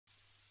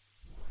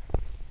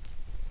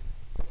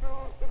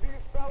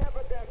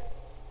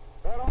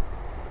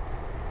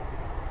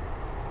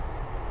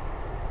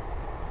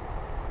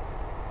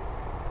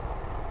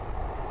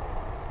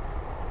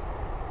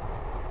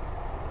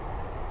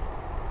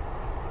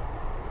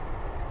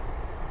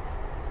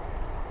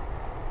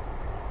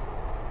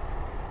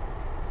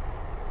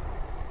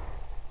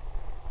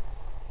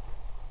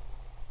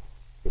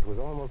was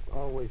almost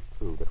always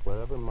true that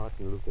wherever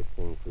Martin Luther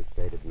King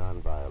crusaded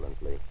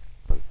nonviolently,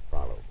 violence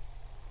followed.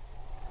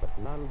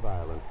 But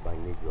nonviolence by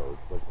Negroes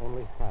was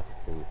only half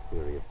King's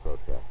theory of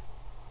protest.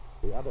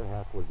 The other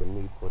half was the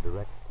need for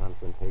direct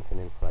confrontation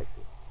in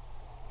crisis.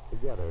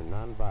 Together,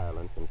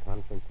 nonviolence and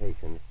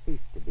confrontation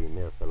ceased to be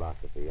mere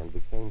philosophy and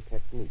became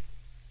technique.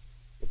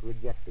 It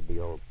rejected the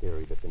old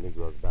theory that the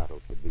Negro's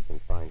battle should be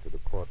confined to the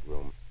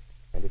courtroom,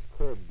 and it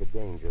curbed the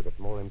danger that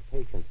more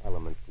impatient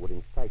elements would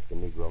incite the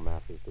Negro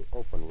masses to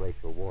open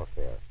racial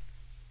warfare.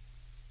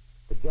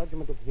 The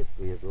judgment of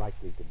history is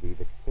likely to be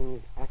that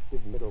King's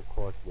active middle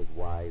course was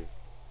wise,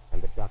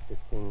 and that Dr.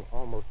 King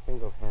almost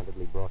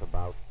single-handedly brought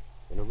about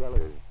in a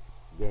relative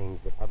gains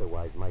that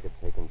otherwise might have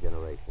taken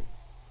generations.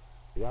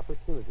 The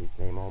opportunity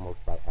came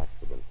almost by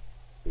accident,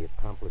 the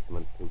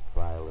accomplishment through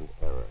trial and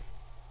error.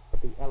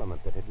 But the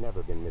element that had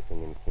never been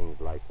missing in King's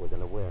life was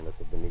an awareness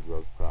of the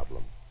Negro's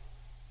problem.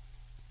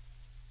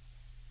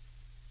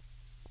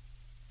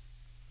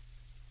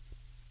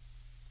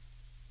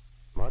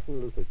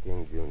 Martin Luther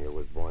King, Jr.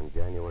 was born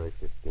January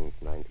 15,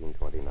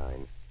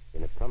 1929,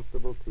 in a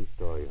comfortable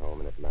two-story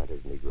home in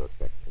Atlanta's Negro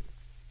section.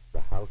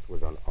 The house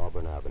was on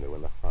Auburn Avenue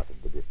in the heart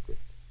of the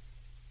district.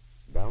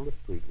 Down the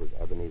street was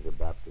Ebenezer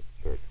Baptist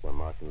Church, where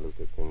Martin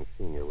Luther King,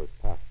 Sr. was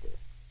pastor.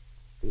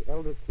 The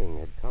elder King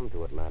had come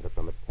to Atlanta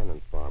from a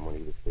tenant farm when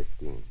he was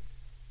 15.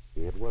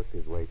 He had worked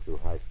his way through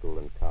high school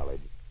and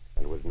college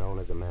and was known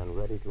as a man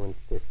ready to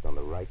insist on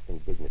the rights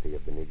and dignity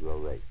of the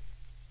Negro race.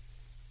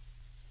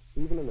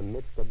 Even in the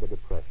midst of the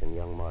Depression,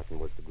 young Martin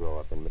was to grow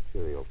up in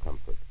material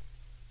comfort.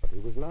 But he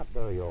was not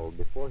very old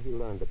before he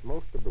learned that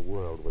most of the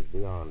world was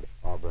beyond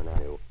Auburn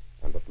Avenue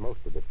and that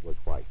most of it was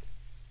white.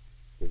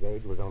 His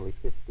age was only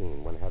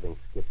 15 when, having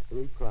skipped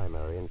 3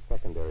 primary and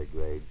secondary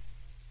grades,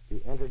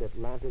 he entered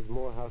Atlanta's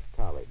Morehouse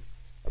College,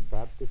 a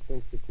Baptist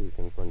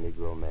institution for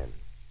Negro men.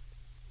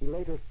 He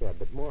later said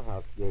that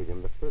Morehouse gave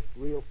him the first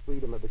real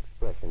freedom of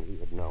expression he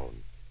had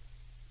known.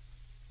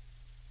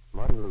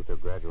 Martin Luther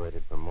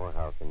graduated from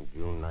Morehouse in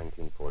June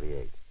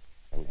 1948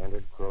 and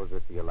entered Crozer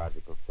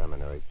Theological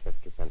Seminary,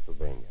 Chester,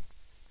 Pennsylvania.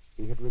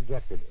 He had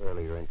rejected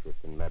earlier interest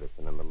in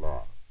medicine and the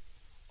law.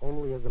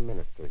 Only as a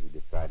minister, he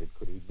decided,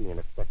 could he be an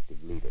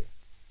effective leader.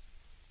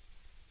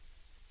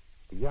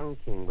 The young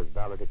King was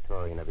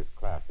valedictorian of his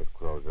class at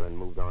Crozer and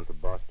moved on to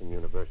Boston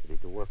University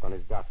to work on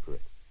his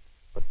doctorate.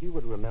 But he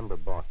would remember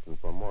Boston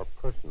for more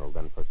personal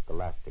than for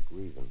scholastic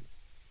reasons.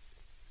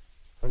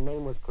 Her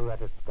name was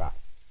Coretta Scott.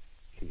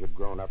 She had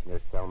grown up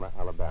near Selma,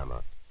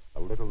 Alabama,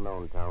 a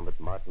little-known town that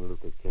Martin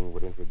Luther King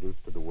would introduce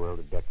to the world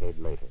a decade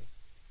later.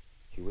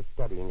 She was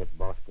studying at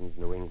Boston's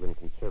New England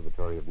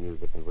Conservatory of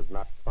Music and was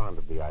not fond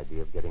of the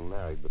idea of getting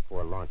married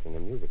before launching a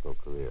musical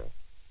career.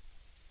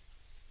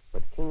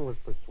 But King was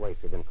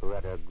persuasive, and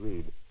Coretta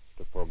agreed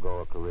to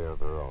forego a career of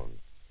her own.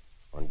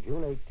 On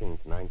June 18,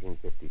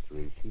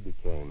 1953, she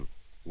became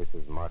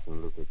Mrs.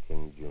 Martin Luther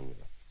King,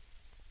 Jr.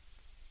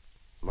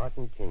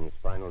 Martin King's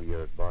final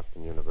year at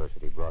Boston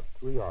University brought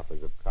 3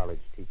 offers of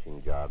college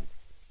teaching jobs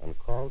and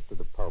calls to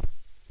the pulpit.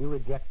 He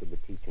rejected the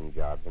teaching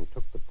jobs and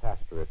took the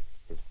pastorate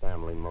his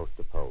family most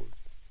opposed.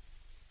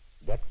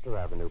 Dexter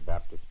Avenue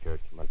Baptist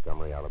Church,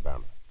 Montgomery,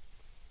 Alabama.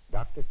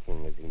 Dr.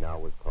 King, as he now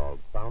was called,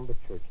 found the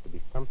church to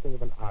be something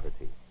of an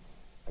oddity,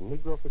 a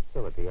Negro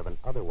facility of an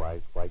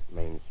otherwise white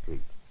main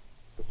street.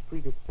 The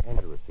street its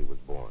Confederacy was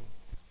born.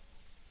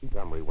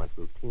 Montgomery went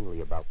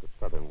routinely about the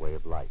Southern way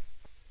of life,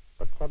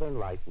 but Southern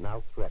life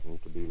now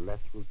threatened to be less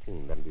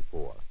routine than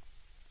before.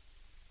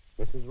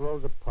 Mrs.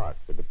 Rosa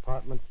Parks, a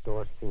department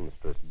store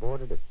seamstress,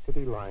 boarded a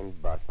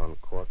city-lined bus on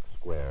Cork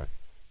Square.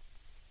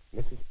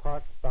 Mrs.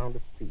 Parks found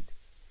a seat,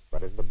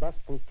 but as the bus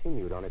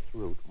continued on its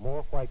route,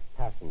 more white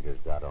passengers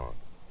got on.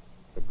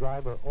 The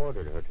driver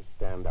ordered her to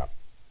stand up.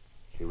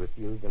 She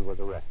refused and was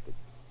arrested.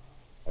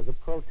 As a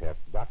protest,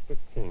 Dr.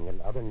 King and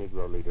other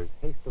Negro leaders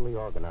hastily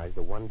organized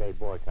a one-day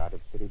boycott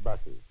of city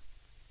buses.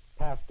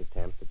 Past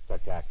attempts at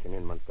such action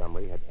in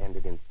Montgomery had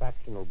ended in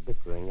factional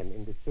bickering and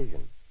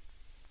indecision.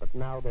 But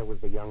now there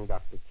was the young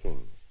Dr. King.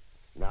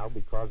 Now,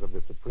 because of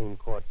the Supreme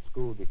Court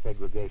school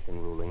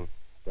desegregation ruling,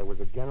 there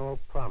was a general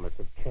promise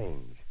of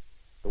change.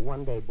 The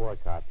one-day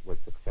boycott was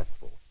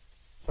successful,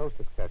 so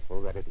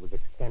successful that it was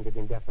extended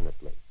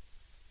indefinitely.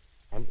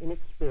 An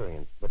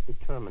inexperienced but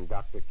determined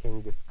Dr.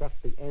 King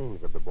discussed the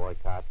aims of the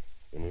boycott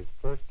in his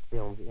first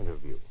filmed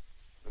interview.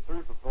 The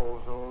 3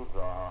 proposals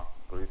are,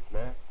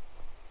 briefly,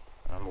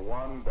 number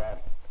 1,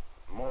 that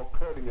more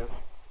courteous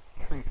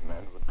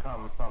treatment would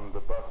come from the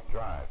bus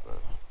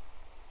drivers.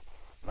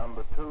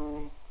 Number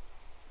 2,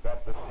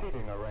 that the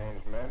seating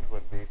arrangement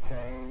would be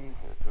changed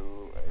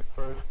to a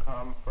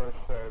first-come,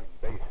 first-served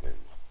basis,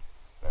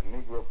 that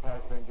Negro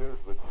passengers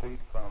would seat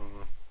from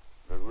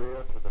the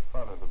rear to the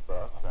front of the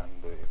bus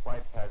and the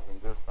white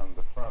passengers from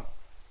the front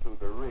to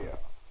the rear,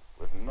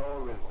 with no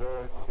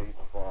reserved seats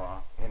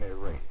for any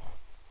race.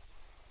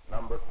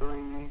 Number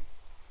 3,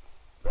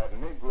 that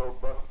Negro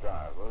bus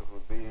drivers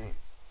would be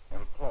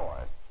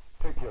employed,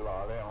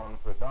 particularly on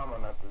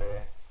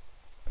predominantly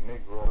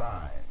Negro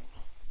lines.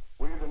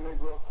 We, the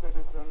Negro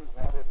citizens,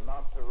 had it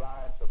not to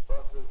ride the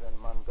buses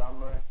in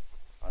Montgomery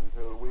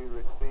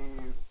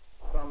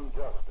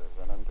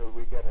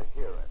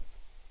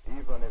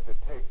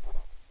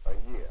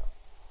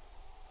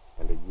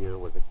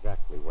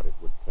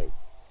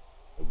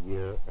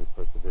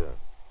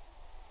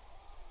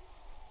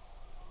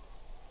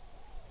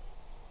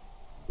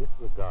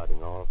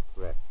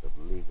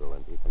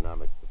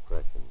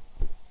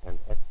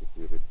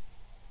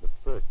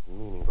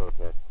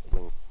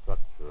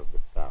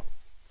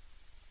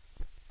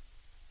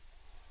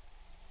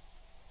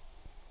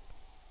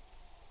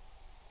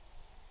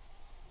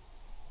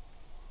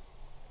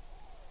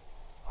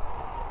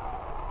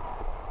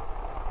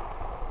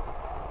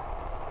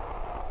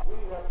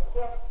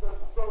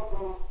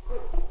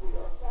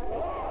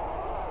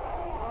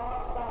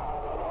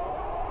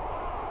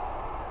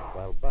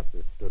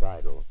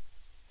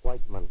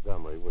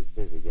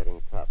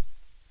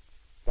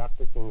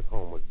King's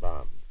home was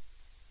bombed.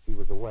 He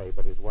was away,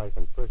 but his wife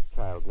and first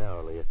child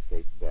narrowly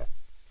escaped death.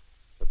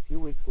 A few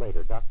weeks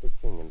later, Dr.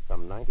 King and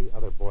some 90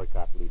 other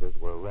boycott leaders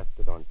were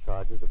arrested on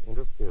charges of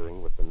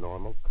interfering with the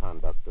normal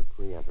conduct of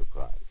free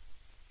enterprise.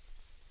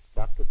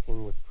 Dr.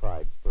 King was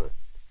tried first.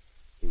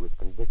 He was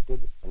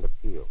convicted and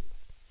appealed.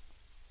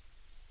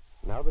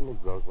 Now the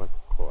Negroes went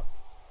to court.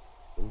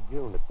 In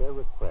June, at their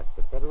request,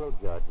 a federal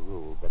judge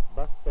ruled that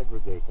bus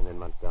segregation in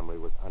Montgomery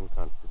was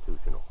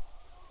unconstitutional.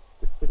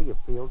 The city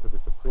appealed to the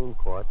Supreme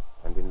Court,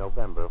 and in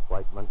November,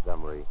 white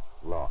Montgomery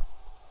lost.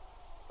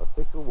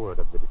 Official word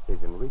of the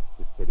decision reached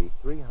the city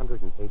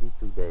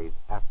 382 days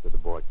after the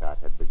boycott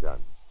had begun.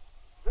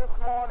 This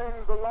morning,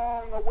 the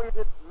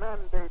long-awaited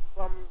mandate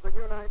from the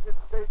United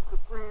States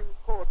Supreme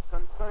Court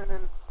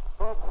concerning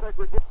bus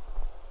segregation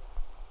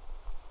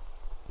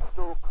is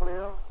still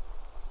clear.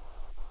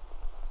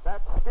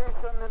 That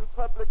station in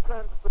public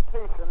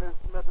transportation is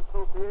met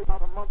associated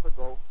about a month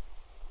ago.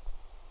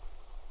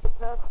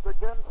 Protest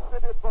against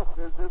city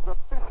buses is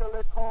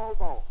officially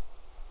called off,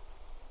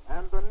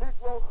 and the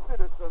Negro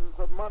citizens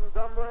of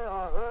Montgomery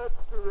are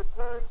urged to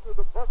return to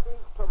the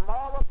buses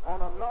tomorrow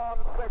on a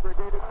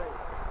non-segregated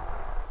basis.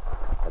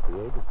 At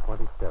the age of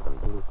 27,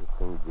 Ebenezer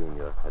King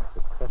Jr. had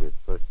successed his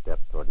first step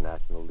toward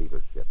national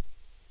leadership,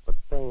 but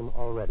fame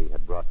already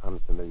had brought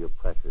unfamiliar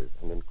pressures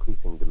and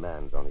increasing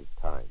demands on his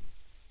time.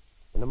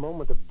 In a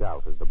moment of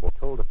doubt, as the boy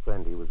told a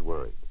friend he was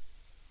worried,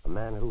 "A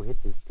man who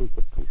hits his peak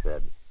at," he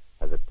said,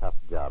 "has a tough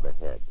job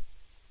ahead.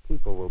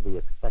 People will be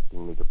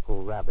expecting me to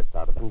pull rabbits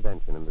out of a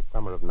convention in the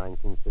summer of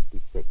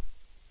 1956.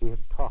 He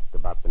had talked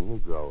about the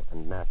Negro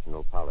and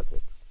national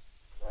politics.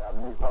 There are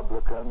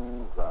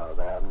Republicans, there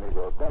are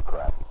Negro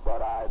Democrats,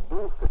 but I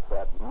do think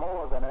that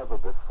more than ever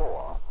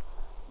before,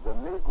 the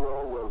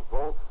Negro will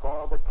vote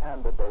for the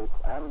candidates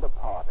and the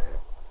party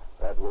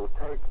that will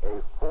take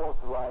a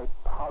forthright,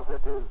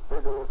 positive,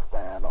 vigorous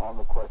stand on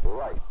the question of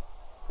rights."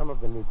 Some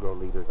of the Negro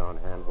leaders on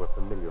hand were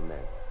familiar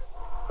men,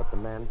 but the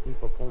man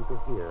people came to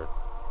hear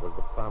was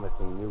the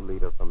promising new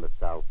leader from the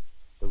South,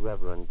 the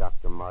Reverend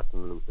Dr.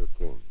 Martin Luther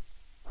King.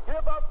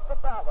 Give us the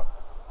ballot,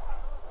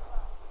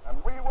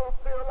 and we will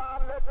fill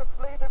our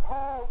legislative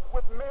halls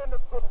with men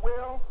of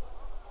goodwill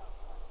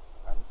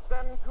and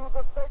send to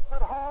the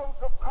sacred halls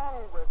of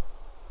Congress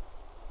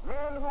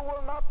men who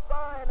will not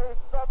sign a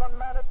Southern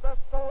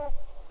manifesto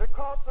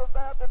because of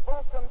their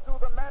devotion to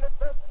the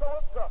manifesto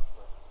of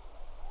justice.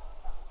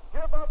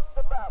 Give us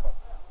the ballot,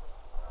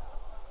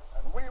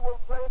 and we will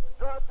place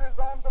judges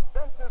on the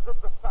benches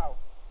of the South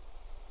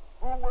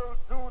who will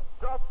do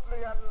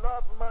justly and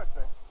love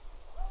mercy.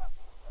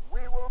 And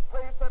we will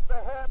place at the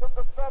head of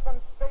the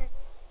Southern states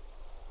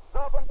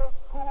governors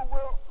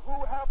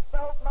who have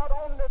felt not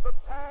only the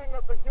tang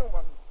of the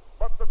human,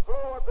 but the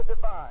glow of the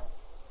divine.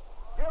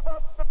 Give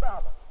us the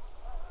ballot,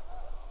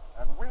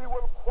 and we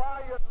will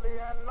quietly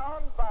and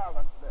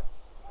nonviolently,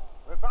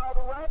 without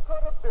rancor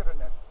or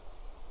bitterness,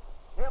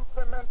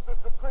 implement the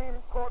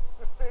Supreme Court's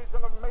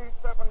decision of May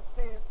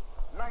 17,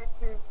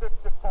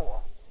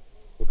 1954.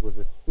 It was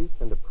a speech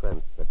and a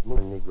premise that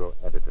moved a Negro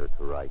editor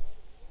to write,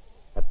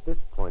 "At this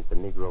point, the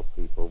Negro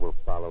people will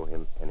follow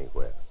him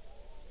anywhere."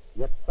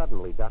 Yet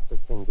suddenly, Dr.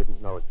 King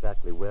didn't know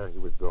exactly where he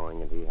was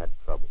going, and he had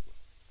trouble.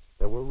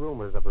 There were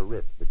rumors of a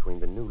rift between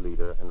the new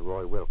leader and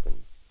Roy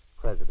Wilkins,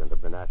 president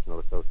of the National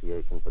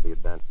Association for the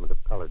Advancement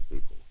of Colored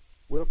People.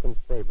 Wilkins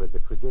favored the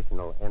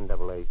traditional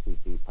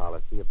NAACP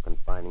policy of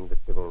confining the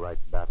civil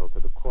rights battle to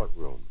the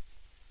courtroom.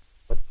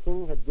 But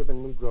King had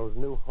given Negroes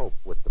new hope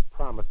with the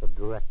promise of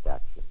direct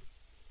action.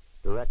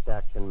 Direct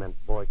action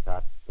meant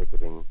boycotts,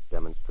 picketing,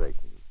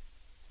 demonstrations.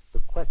 The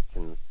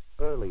question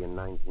early in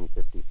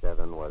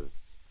 1957 was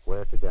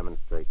where to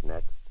demonstrate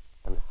next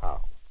and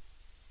how.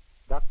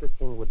 Dr.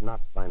 King would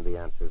not find the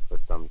answers for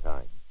some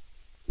time.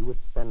 He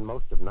would spend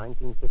most of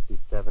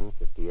 1957,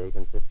 58,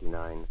 and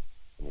 59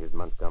 in his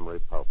Montgomery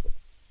pulpit.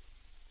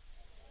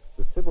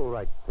 The civil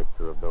rights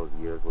picture of those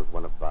years was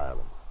one of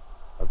violence,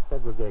 of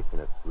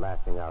segregationists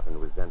lashing out in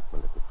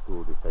resentment at the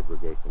school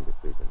desegregation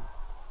decision.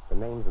 The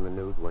names in the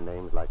news were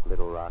names like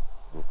Little Rock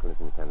and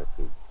Clinton,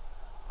 Tennessee.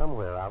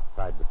 Somewhere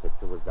outside the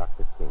picture was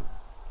Dr. King,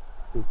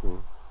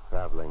 speaking,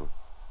 traveling,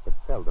 but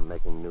seldom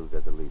making news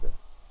as a leader.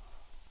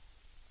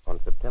 On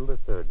September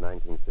 3rd,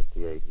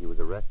 1958, he was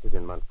arrested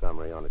in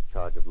Montgomery on a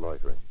charge of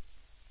loitering.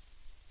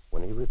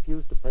 When he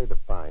refused to pay the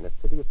fine, a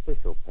city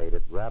official paid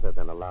it rather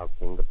than allow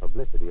King the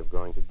publicity of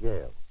going to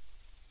jail.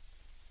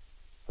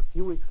 A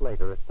few weeks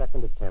later, a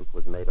second attempt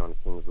was made on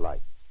King's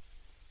life.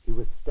 He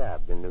was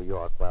stabbed in New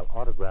York while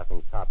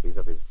autographing copies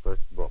of his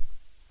first book.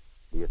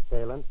 The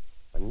assailant,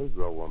 a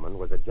Negro woman,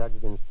 was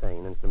adjudged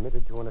insane and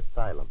committed to an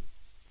asylum.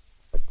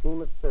 A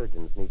team of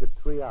surgeons needed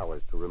 3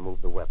 hours to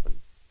remove the weapon.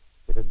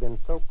 It had been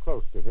so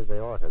close to his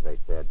aorta, they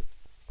said,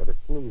 that a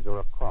sneeze or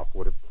a cough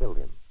would have killed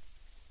him.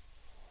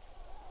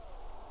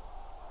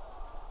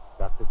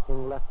 Dr.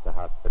 King left the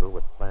hospital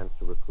with plans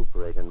to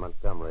recuperate in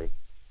Montgomery,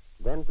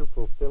 then to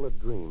fulfill a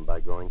dream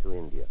by going to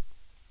India.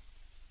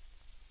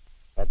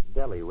 At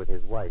Delhi with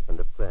his wife and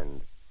a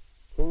friend,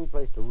 King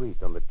placed a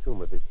wreath on the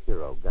tomb of his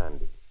hero,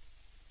 Gandhi.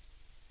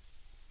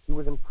 He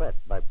was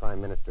impressed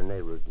Prime Minister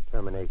Nehru's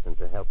determination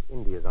to help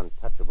India's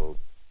untouchables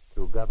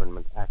through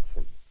government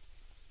action.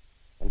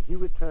 And he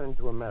returned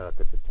to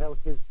America to tell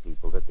his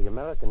people that the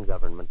American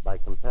government, by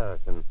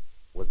comparison,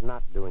 was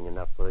not doing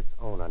enough for its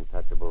own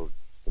untouchables,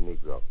 the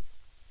Negroes.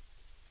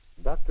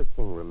 Dr.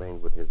 King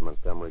remained with his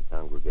Montgomery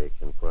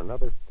congregation for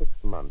another 6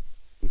 months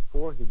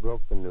before he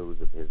broke the news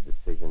of his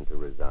decision to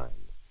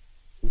resign.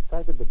 He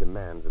cited the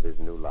demands of his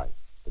new life,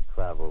 the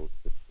travel,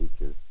 the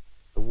speeches,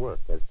 the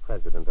work as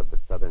president of the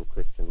Southern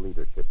Christian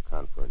Leadership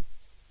Conference,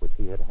 which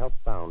he had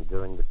helped found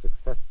during the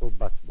successful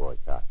bus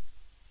boycott.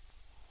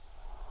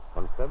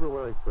 On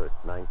February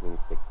 1st,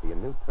 1960, a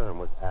new term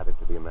was added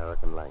to the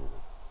American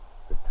language,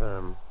 the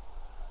term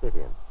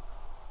sit-in.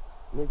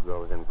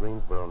 Negroes in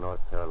Greensboro,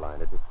 North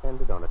Carolina,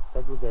 descended on a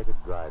segregated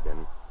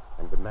drive-in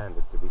and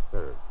demanded to be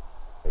served.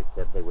 They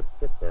said they would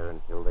sit there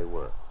until they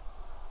were.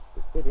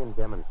 The sit-in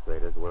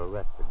demonstrators were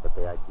arrested, but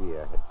the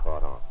idea had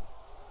caught on.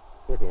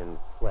 Sit-ins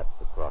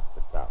swept across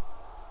the South.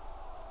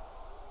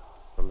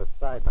 From the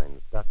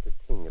sidelines, Dr.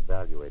 King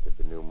evaluated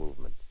the new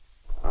movement.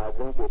 I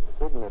think it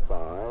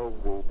signifies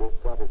the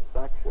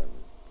dissatisfaction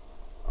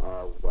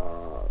of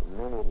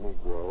many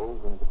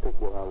Negroes, in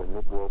particular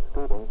Negro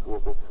students,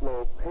 with the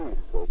slow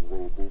pace of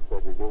the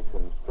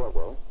desegregation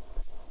struggle,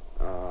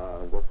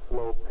 the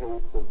slow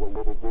pace of the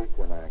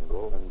litigation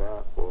angle, and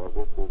therefore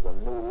this is a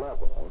new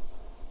level.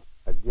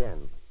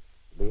 Again,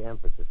 the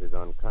emphasis is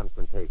on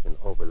confrontation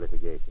over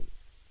litigation.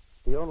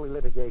 The only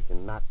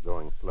litigation not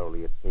going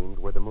slowly, it seemed,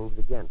 were the moves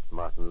against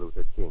Martin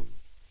Luther King.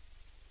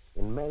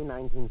 In May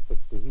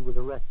 1960, he was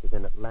arrested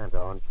in Atlanta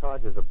on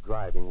charges of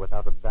driving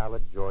without a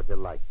valid Georgia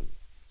license.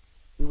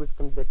 He was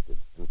convicted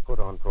and put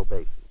on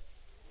probation.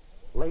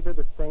 Later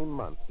the same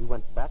month, he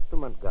went back to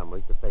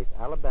Montgomery to face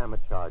Alabama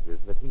charges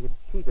that he had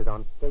cheated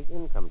on state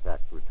income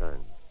tax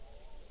returns.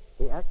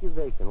 The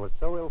accusation was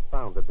so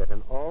ill-founded that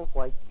an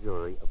all-white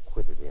jury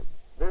acquitted him.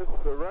 This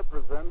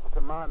represents,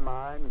 to my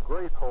mind,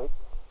 great hope,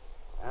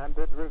 and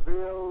it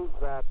reveals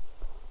that,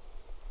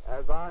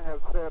 as I have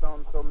said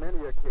on so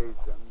many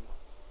occasions,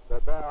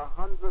 that there are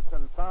hundreds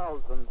and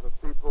thousands of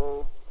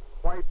people,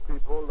 white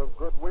people of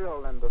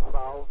goodwill in the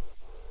South,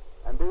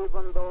 and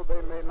even though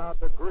they may not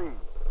agree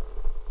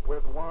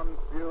with one's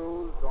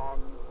views on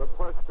the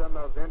question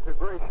of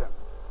integration,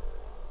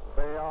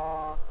 they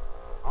are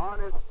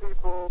honest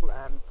people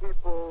and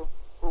people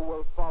who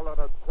will follow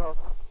a just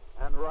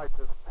and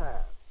righteous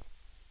path.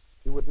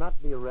 He would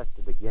not be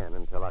arrested again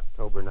until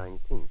October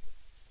 19th,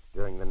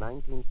 during the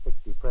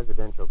 1960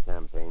 presidential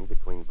campaign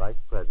between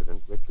Vice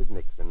President Richard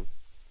Nixon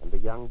and the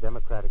young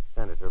Democratic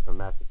senator from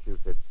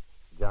Massachusetts,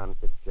 John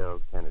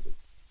Fitzgerald Kennedy.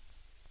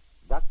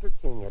 Dr.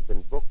 King had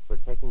been booked for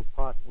taking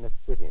part in a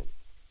sit-in.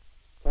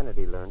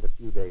 Kennedy learned a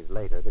few days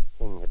later that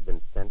King had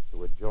been sent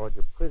to a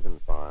Georgia prison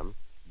farm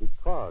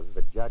because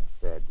the judge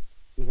said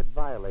he had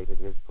violated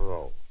his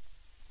parole.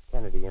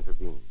 Kennedy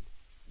intervened.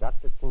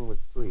 Dr. King was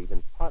freed,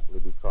 and partly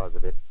because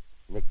of it,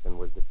 Nixon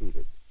was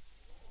defeated.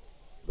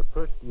 The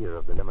first year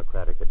of the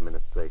Democratic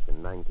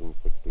administration,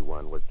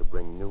 1961, was to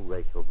bring new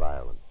racial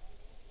violence.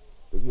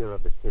 The year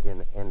of the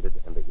sit-in ended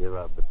and the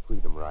era of the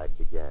Freedom Ride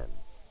began.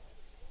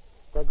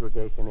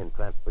 Segregation in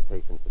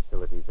transportation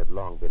facilities had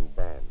long been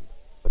banned,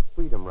 but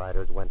Freedom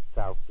Riders went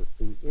south to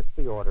see if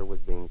the order was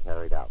being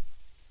carried out.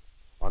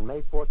 On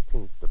May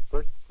 14th, the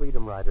first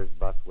Freedom Riders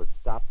bus was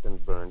stopped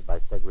and burned by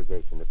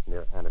segregationists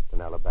near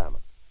Anniston, Alabama.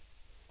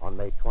 On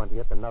May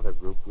 20th, another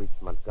group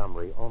reached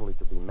Montgomery only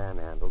to be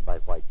manhandled by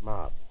white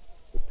mobs.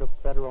 It took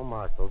federal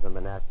marshals and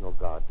the National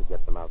Guard to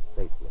get them out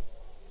safely.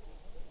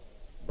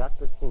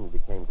 Dr. King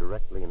became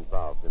directly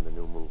involved in the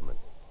new movement.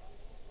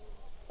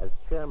 As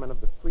chairman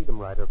of the Freedom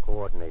Rider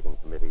Coordinating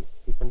Committee,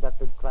 he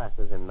conducted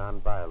classes in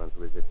nonviolent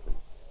resistance.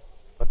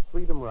 But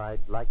Freedom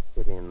Rides, like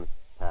sit-ins,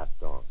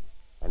 passed on,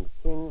 and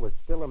King was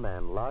still a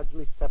man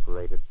largely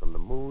separated from the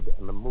mood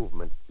and the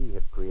movement he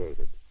had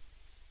created.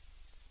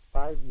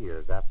 5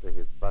 years after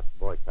his bus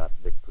boycott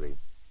victory,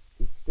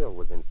 he still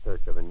was in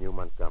search of a new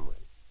Montgomery.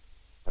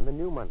 And the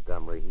new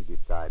Montgomery, he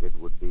decided,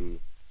 would be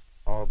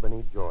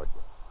Albany, Georgia.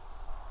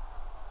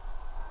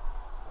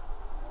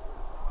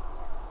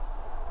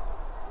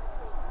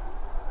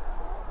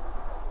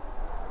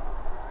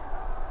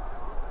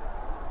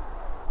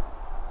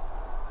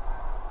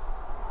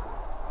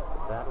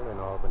 The battle in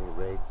Albany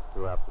raged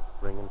throughout the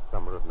spring and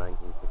summer of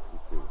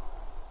 1962.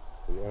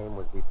 The aim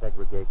was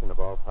desegregation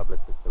of all public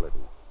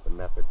facilities, the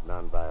method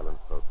nonviolent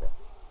protest.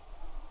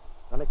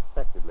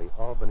 Unexpectedly,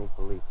 Albany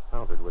police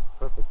countered with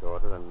perfect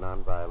order and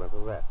nonviolent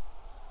arrests.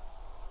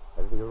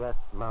 As the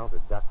arrests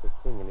mounted, Dr.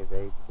 King and his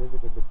aides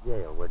visited the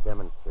jail where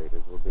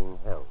demonstrators were being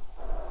held.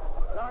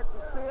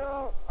 Dr.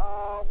 Steele,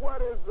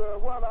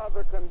 what are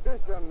the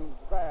conditions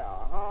there?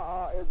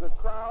 Is it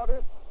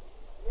crowded?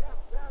 Yes,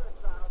 very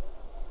crowded.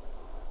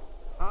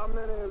 How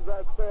many is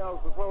that cell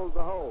supposed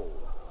to hold?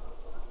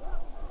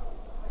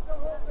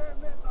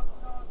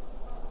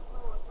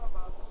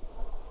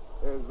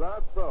 Is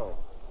that so?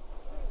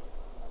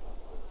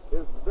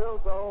 It's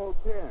built to hold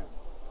 10,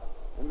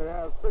 and they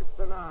have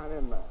 69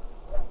 in there.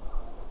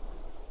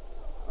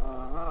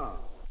 Uh-huh.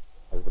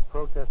 As the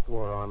protest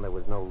wore on, there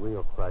was no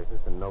real crisis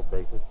and no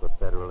basis for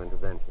federal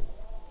intervention.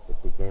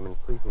 It became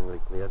increasingly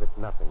clear that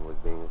nothing was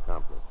being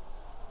accomplished.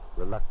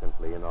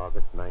 Reluctantly, in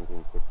August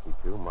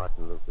 1962,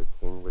 Martin Luther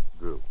King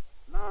withdrew.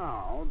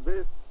 Now,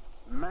 this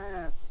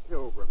mass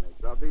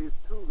pilgrimage, or these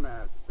two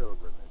mass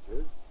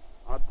pilgrimages,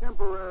 are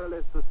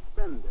temporarily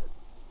suspended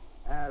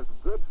as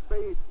good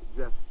faith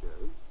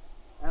gestures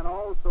and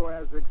also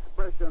as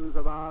expressions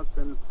of our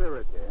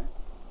sincerity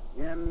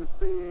in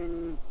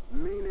seeing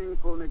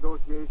meaningful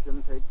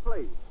negotiation take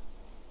place.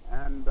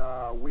 And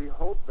we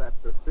hope that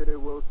the city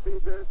will see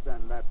this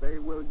and that they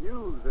will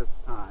use this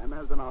time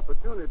as an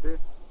opportunity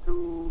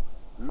to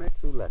make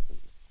two lessons.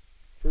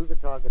 Choose a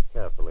target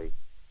carefully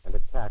and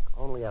attack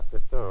only after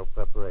thorough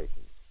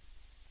preparation.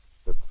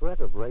 The threat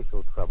of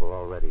racial trouble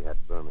already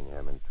had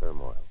Birmingham in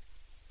turmoil.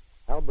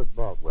 Albert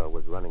Baltwell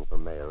was running for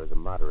mayor as a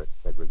moderate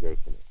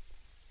segregationist.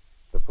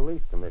 The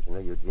police commissioner,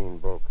 Eugene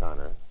Bull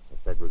Connor,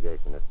 a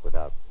segregationist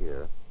without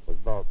peer, was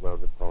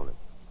Baltwell's opponent.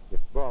 If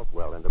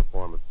Baltwell and a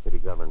form of city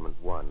government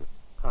won,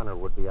 Connor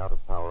would be out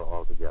of power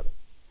altogether.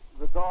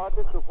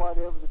 Regardless of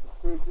whatever the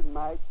decision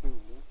might be,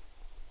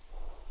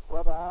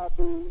 whether I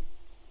be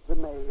the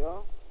mayor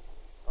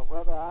or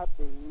whether I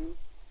be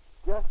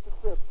just a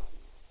citizen,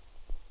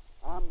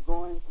 I'm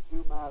going to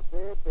do my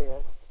very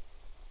best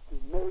to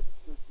make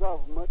the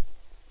government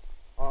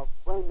of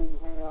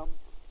Birmingham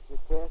the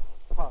best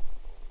possible.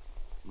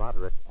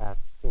 Moderates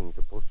asked King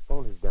to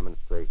postpone his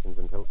demonstrations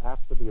until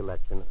after the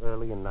election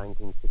early in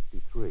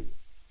 1963.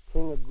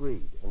 King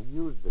agreed and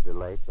used the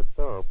delay for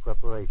thorough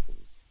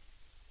preparations.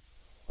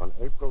 On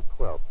April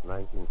 12,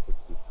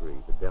 1963,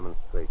 the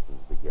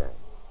demonstrations began.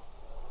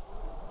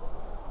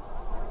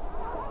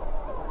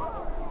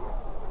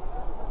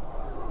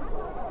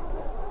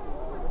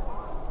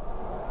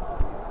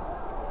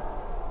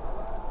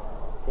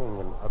 King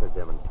and other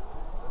demonstrators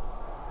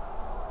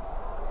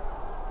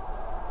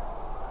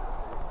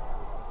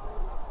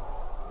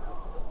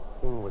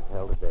King was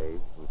held a day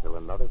until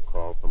another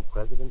call from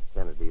President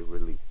Kennedy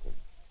released him.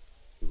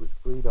 He was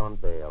freed on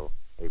bail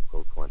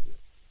April 20th.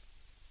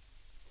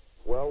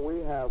 Well,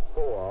 we have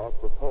four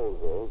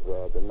proposals,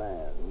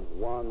 demands.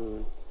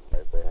 One,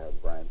 if they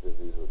have branches,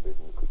 these would be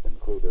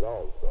included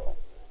also.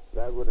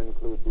 That would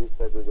include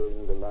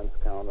desegregating the lunch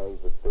counters,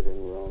 the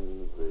sitting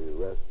rooms, the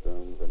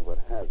restrooms, and what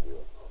have you.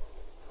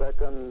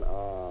 Second,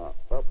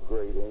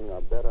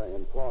 upgrading better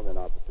employment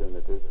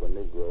opportunities for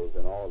Negroes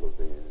in all of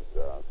these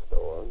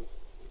stores.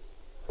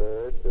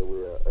 Third,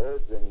 we are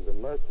urging the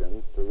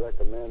merchants to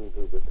recommend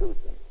to the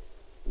tuition.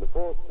 The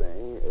fourth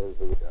thing is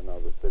the return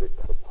of the city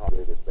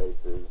populated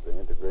bases, the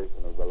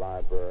integration of the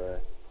library,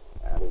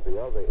 and of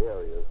the other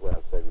areas where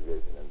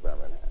segregation in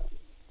Birmingham.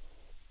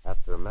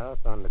 After a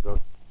marathon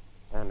negotiation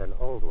and an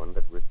old one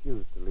that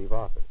refused to leave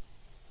office,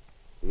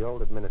 the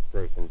old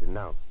administration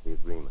denounced the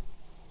agreement.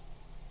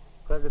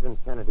 President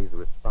Kennedy's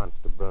response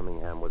to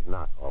Birmingham was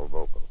not all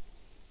vocal.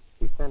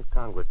 He sent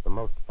Congress the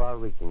most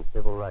far-reaching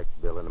civil rights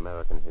bill in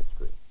American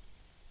history.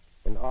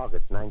 In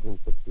August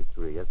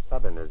 1963, as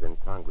Southerners in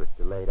Congress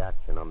delayed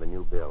action on the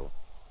new bill,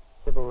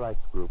 civil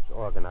rights groups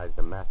organized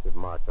a massive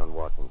march on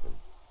Washington.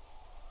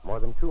 More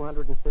than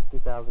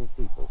 250,000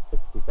 people,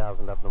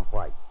 60,000 of them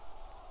white,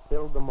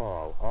 filled the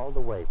mall all the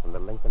way from the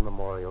Lincoln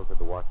Memorial to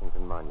the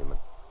Washington Monument.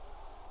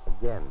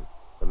 Again,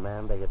 the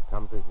man they had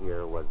come to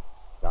hear was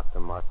Dr.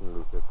 Martin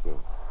Luther King.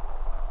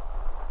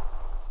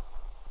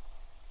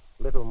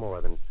 Little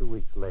more than 2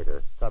 weeks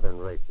later, Southern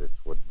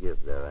racists would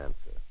give their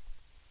answer.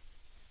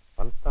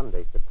 On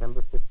Sunday,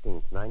 September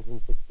 15,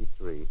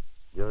 1963,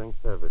 during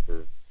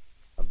services,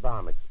 a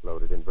bomb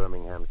exploded in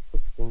Birmingham's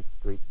 16th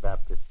Street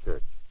Baptist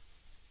Church.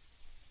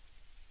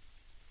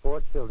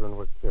 4 children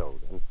were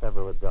killed and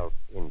several adults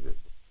injured.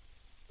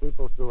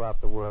 People throughout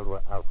the world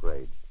were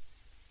outraged,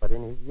 but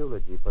in his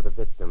eulogy for the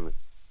victims,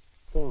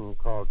 King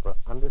called for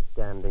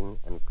understanding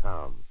and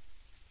calm.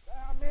 There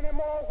are many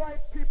more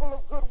white people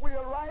of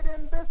goodwill right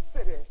in this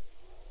city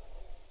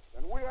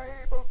than we are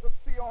able to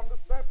see on the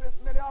surface.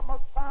 Many of them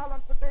are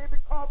silent today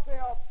because they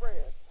are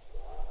afraid.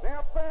 They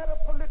are afraid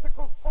of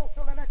political,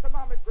 social, and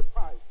economic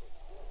reprisals.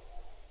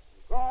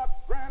 God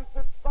grants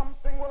that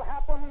something will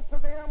happen to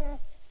them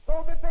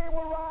so that they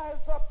will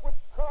rise up with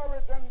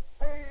courage and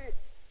say,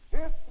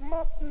 this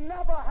must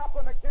never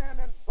happen again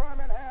in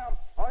Birmingham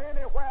or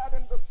anywhere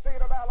in the state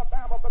of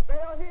Alabama, but they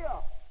are here.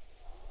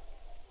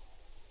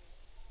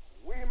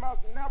 We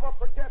must never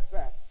forget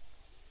that.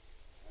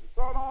 And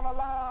so don't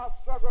allow our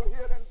struggle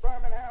here in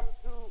Birmingham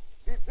to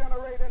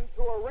degenerate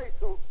into a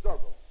racial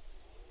struggle.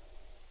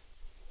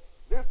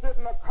 This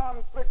isn't a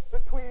conflict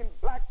between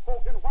black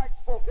folk and white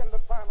folk in the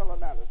final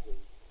analysis.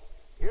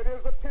 It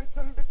is a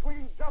tension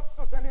between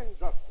justice and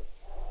injustice.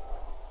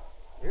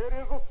 It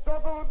is a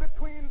struggle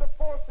between the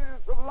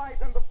forces of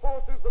light and the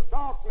forces of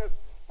darkness.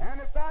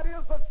 And if that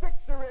is a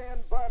victory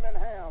in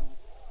Birmingham,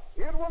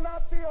 it will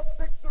not be a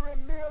victory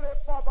merely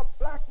for the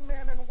black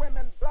men and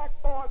women, black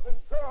boys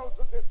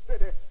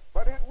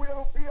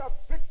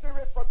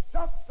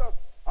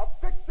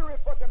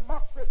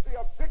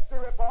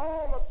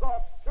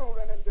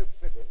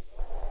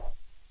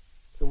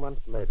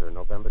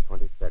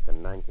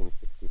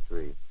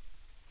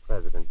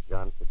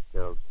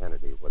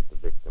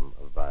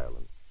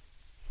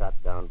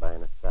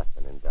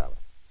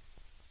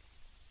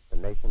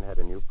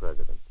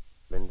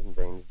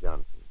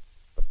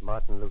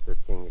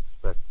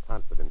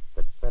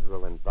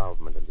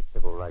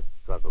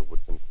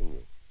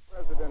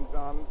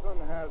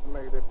has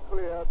made it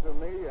clear to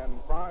me in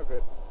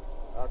private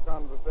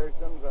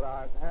conversations that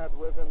I've had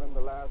with him in the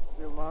last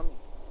few months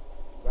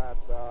that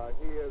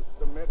he is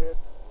committed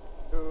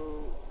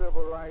to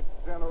civil rights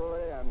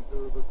generally and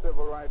to the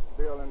civil rights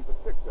bill in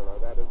particular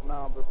that is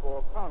now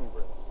before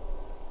Congress.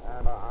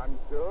 And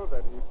I'm sure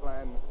that he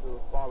plans to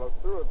follow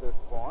through at this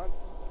point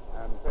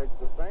and take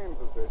the same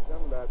position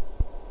that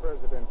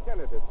President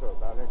Kennedy took.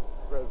 I think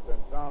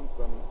President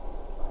Johnson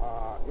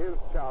is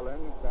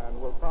challenged and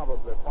will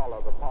probably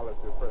follow the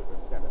policy of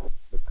President Kennedy.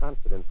 The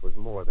confidence was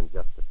more than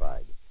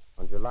justified.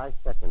 On July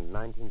 2nd,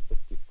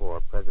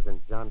 1964,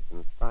 President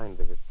Johnson signed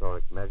the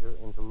historic measure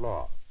into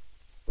law.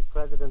 The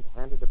president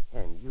handed a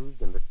pen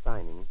used in the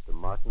signing to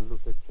Martin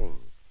Luther King,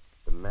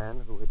 the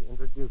man who had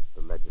introduced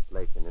the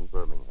legislation in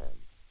Birmingham.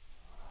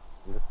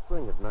 In the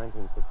spring of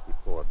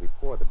 1964,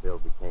 before the bill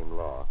became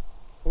law,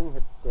 King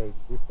had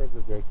staged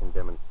desegregation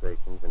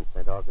demonstrations in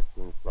St.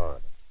 Augustine,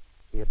 Florida.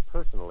 He had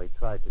personally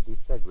tried to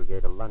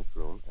desegregate a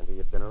lunchroom, and he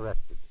had been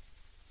arrested.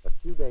 A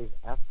few days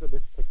after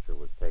this picture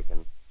was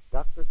taken,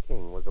 Dr.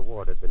 King was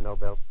awarded the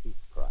Nobel Peace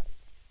Prize.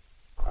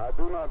 I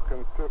do not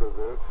consider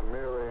this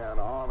merely an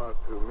honor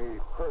to me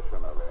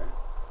personally,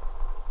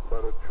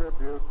 but a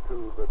tribute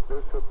to the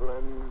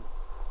discipline,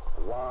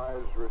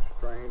 wise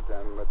restraint,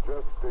 and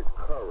majestic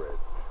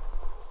courage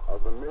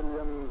of the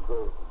millions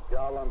of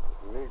gallant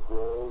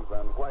Negroes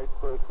and white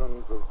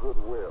persons of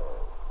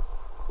goodwill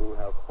who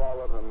have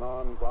followed a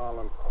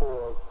nonviolent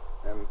course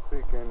in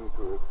seeking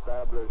to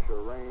establish a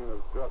reign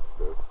of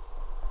justice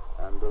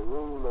and the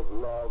rule of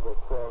love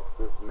across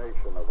this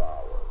nation of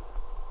ours.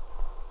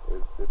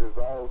 It is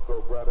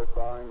also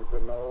gratifying to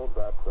know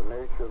that the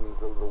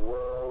nations of the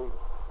world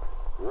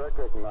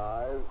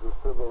recognize the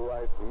civil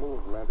rights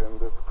movement in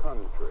this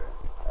country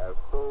as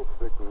so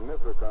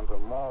significant a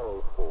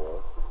moral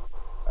force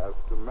as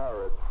to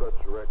merit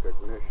such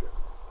recognition.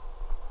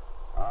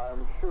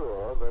 I'm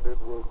sure that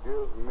it will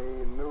give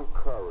me new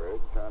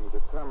courage and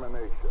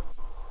determination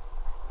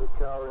to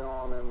carry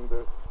on in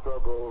this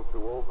struggle to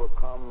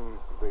overcome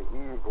the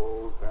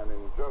evils and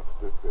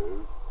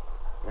injustices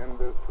in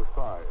this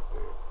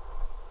society.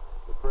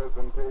 The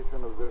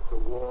presentation of this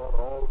award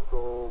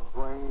also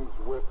brings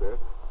with it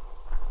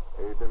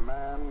a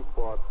demand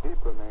for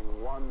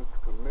deepening one's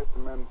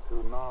commitment to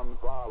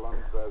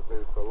nonviolence as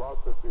a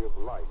philosophy of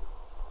life,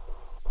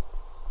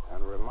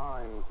 and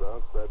reminds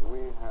us that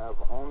we have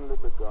only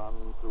begun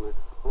to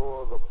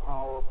explore the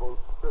powerful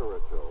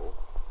spiritual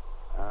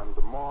and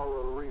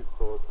moral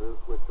resources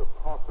which are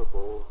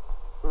possible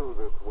through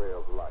this way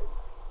of life.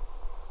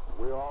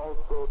 We are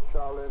also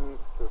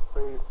challenged to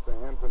face the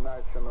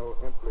international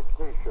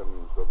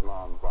implications of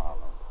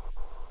nonviolence,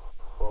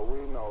 for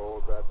we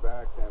know that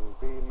there can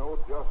be no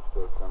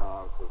justice in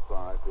our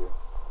society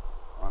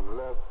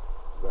unless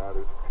there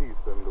is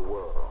peace in the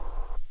world.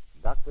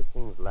 Dr.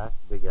 King's last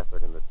big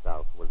effort in the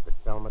South was the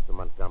Selma to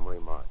Montgomery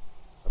March,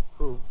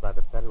 approved by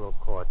the federal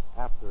court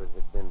after it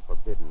had been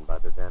forbidden by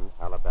the then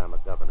Alabama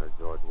Governor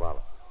George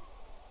Wallace.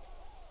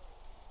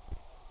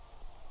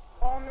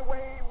 Only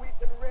way we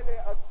can really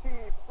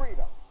achieve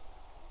freedom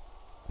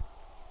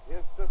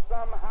is to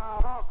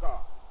somehow conquer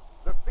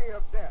the fear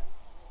of death.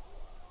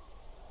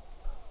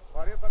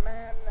 But if a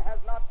man has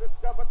not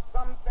discovered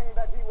something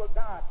that he will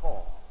die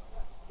for,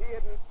 he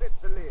isn't fit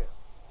to live.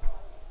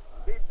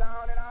 Deep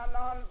down in our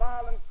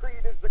nonviolent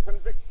creed is the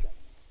conviction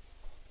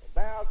that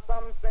there are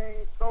some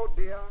things so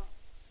dear,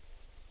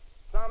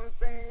 some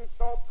things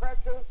so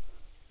precious,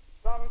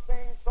 some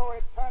things so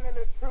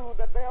eternally true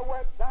that they're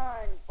worth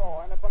dying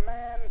for. And if a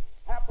man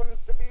happens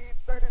to be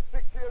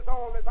 36 years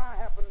old, as I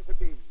happen to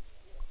be,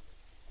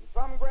 and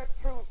some great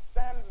truth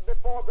stands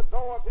before the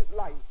door of his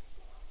life,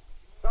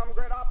 some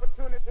great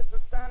opportunity to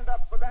stand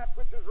up for that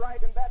which is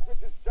right and that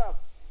which is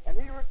just, and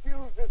he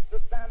refuses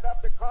to stand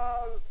up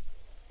because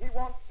he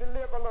wants to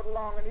live a little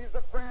longer, and he's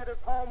afraid his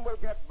home will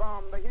get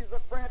bombed, or he's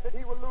afraid that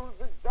he will lose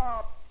his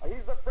job, or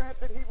he's afraid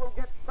that he will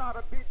get shot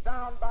or beat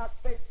down by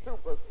state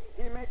troopers.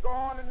 He may go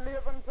on and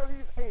live until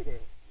he's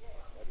 80,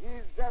 but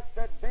he's just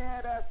as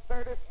dead as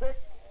 36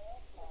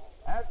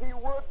 as he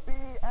would be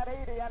at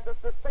 80, and the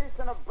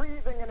cessation of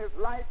breathing in his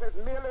life is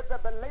merely the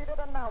belated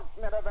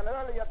announcement of an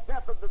earlier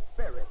death of the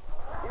spirit.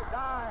 He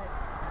died.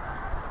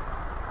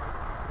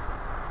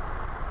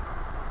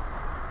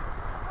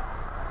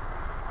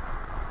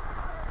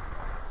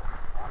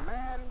 A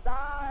man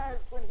dies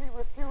when he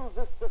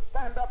refuses to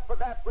stand up for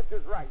that which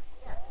is right.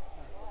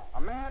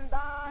 A man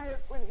dies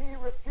when he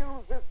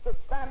refuses to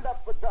stand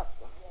up for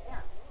justice.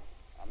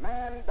 A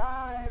man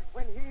dies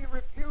when he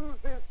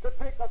refuses to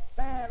take a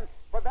stand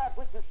for that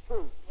which is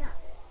true.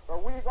 So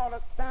we're going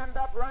to stand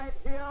up right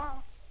here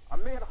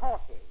amid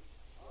horses.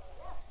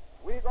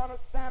 We're going to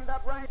stand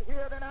up right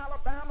here in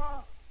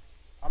Alabama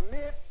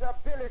amid the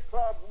billy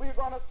clubs. We're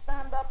going to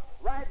stand up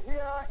right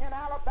here in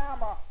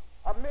Alabama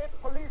amid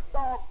police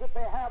dogs if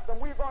they have them.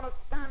 We're going to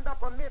stand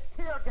up amid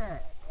tear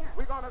gas.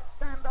 We're going to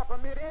stand up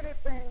amid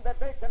anything that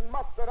they can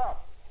muster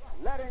up,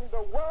 letting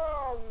the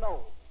world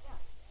know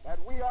that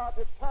we are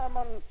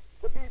determined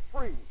to be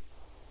free.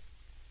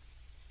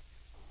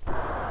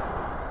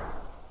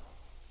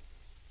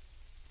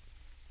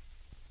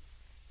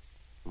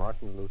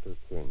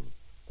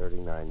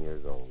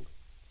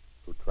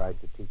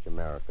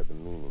 America the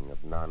meaning of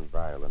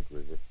nonviolent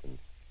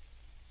resistance,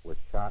 was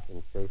shot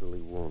and fatally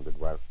wounded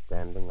while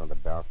standing on the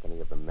balcony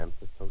of the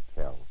Memphis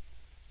Hotel,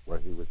 where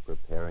he was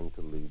preparing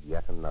to lead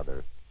yet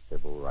another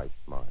civil rights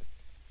march.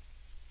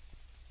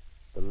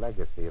 The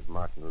legacy of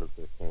Martin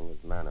Luther King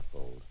is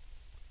manifold.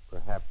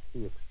 Perhaps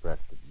he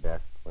expressed it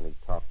best when he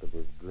talked of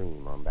his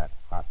dream on that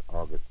hot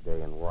August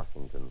day in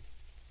Washington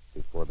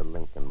before the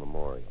Lincoln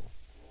Memorial.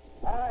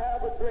 I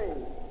have a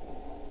dream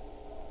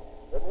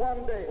that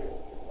one day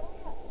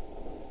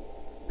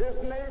this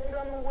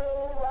nation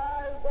will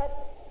rise up,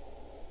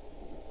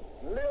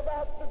 live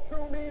out the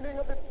true meaning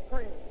of its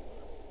creed.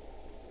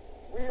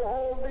 We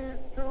hold these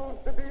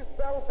truths to be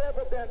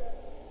self-evident,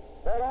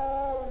 that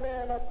all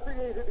men are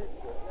created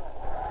equal.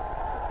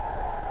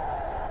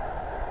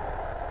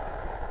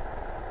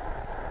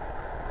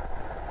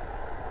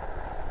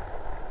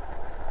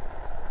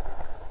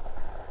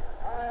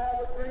 I have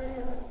a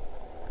dream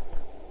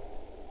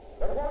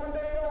that one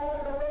day on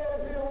the red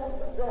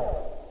hills of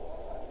Georgia,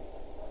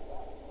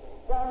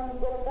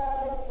 sons of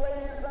former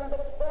slaves and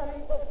the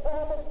sons of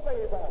former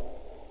slave owners,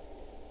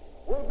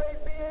 will they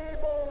be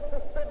able to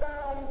sit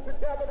down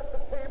together at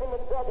the table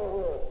of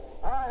brotherhood?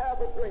 I have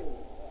a dream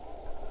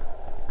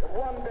that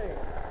one day,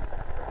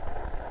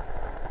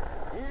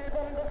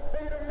 even the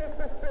state of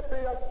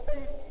Mississippi, a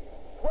state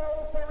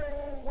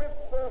sweltering with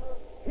the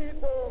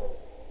heat of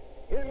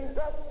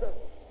injustice,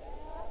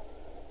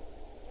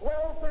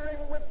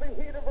 sweltering with the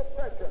heat of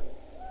oppression,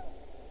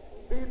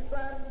 be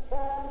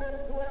transformed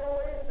into an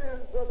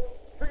oasis of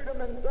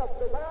freedom and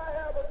justice. I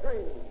have a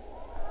dream.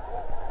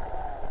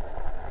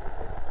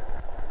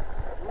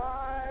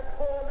 My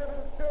poor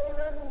little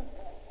children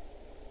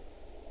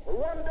will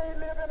one day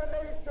live in a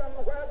nation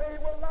where they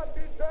will not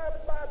be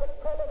judged by the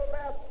color of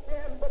their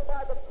skin, but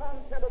by the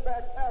content of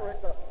their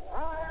character.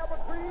 I have a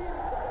dream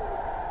today.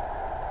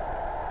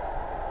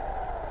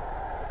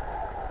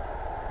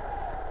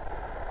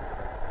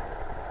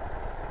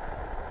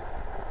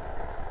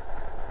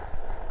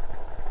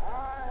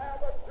 I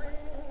have a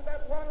dream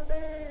that one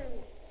day,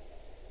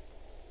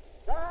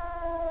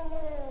 down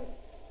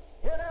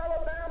in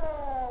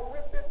Alabama,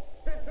 with its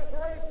vicious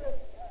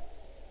racists,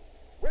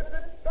 with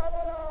its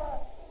governor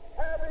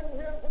having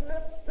his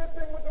lips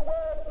dripping with the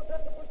words of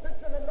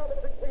disposition and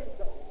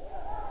nullification.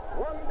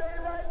 One day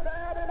right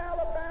there in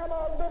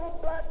Alabama, little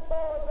black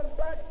boys and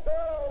black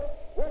girls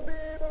will be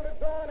able to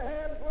join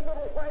hands with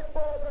little white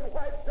boys and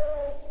white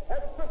girls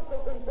as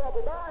sisters and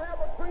brothers. I have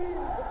a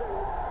dream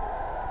today.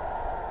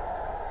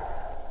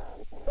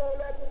 So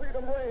let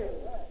freedom reign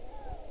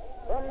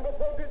from the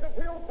prodigious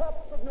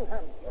hilltops of New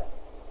Hampshire.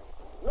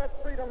 Let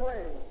freedom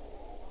reign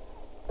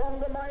from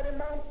the mighty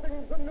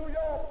mountains of New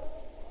York.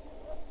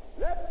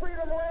 Let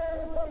freedom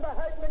reign from the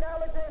heightening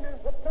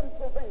Alleghenies of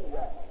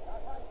Pennsylvania.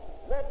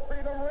 Let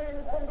freedom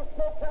reign from the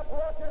snow-capped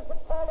Rockies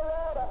of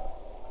Colorado.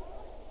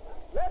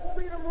 Let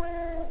freedom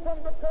reign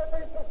from the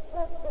curvaceous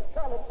slopes of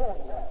California.